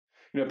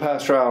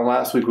Pastor Allen,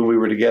 last week when we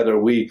were together,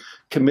 we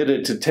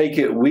committed to take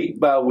it week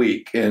by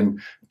week and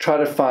try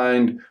to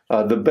find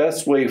the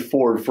best way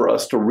forward for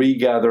us to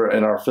regather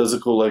in our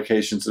physical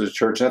locations as a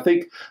church. And I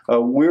think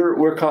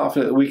we're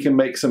confident that we can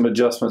make some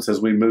adjustments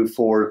as we move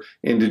forward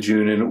into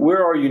June. And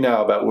where are you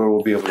now about where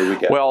we'll be able to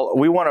regather? Well,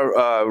 we want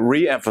to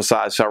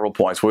re-emphasize several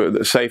points.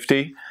 The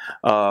safety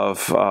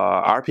of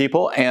our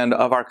people and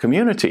of our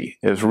community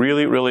is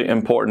really, really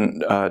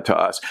important to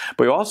us.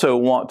 But we also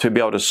want to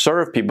be able to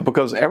serve people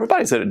because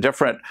everybody's at a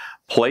different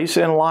place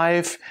in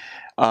life.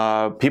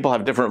 People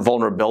have different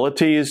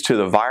vulnerabilities to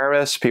the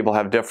virus. People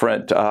have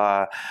different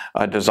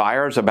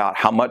desires about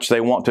how much they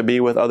want to be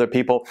with other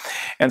people.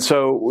 And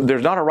so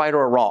there's not a right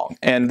or a wrong.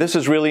 And this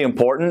is really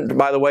important.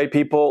 By the way,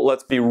 people,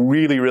 let's be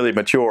really, really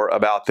mature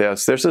about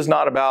this. This is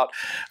not about,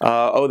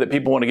 that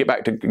people want to get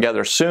back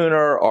together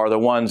sooner, or the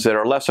ones that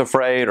are less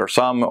afraid, or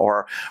some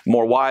are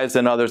more wise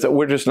than others. That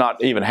we're just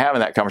not even having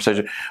that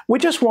conversation. We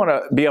just want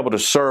to be able to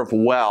serve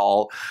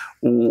well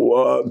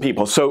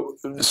people. So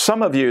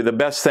some of you, the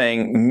best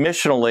thing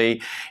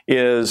missionally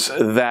is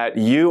that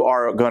you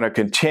are going to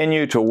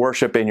continue to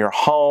worship in your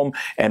home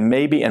and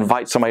maybe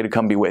invite somebody to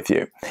come be with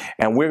you.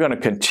 And we're going to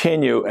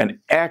continue an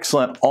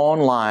excellent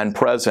online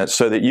presence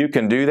so that you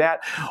can do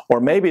that. Or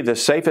maybe the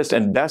safest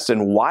and best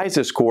and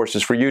wisest course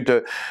is for you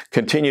to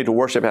continue to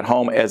worship at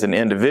home as an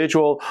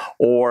individual,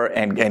 or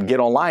and get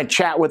online,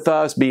 chat with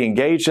us, be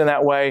engaged in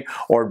that way,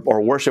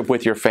 or worship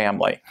with your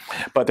family.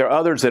 But there are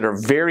others that are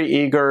very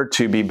eager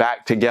to be back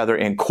together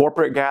in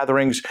corporate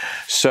gatherings.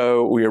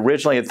 So we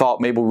originally had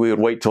thought maybe we would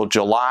wait till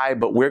July,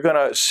 but we're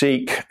going to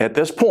seek at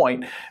this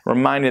point,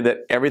 reminded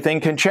that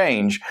everything can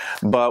change,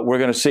 but we're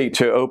going to seek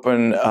to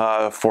open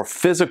for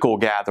physical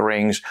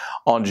gatherings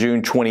on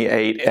June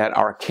 28 at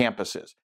our campuses.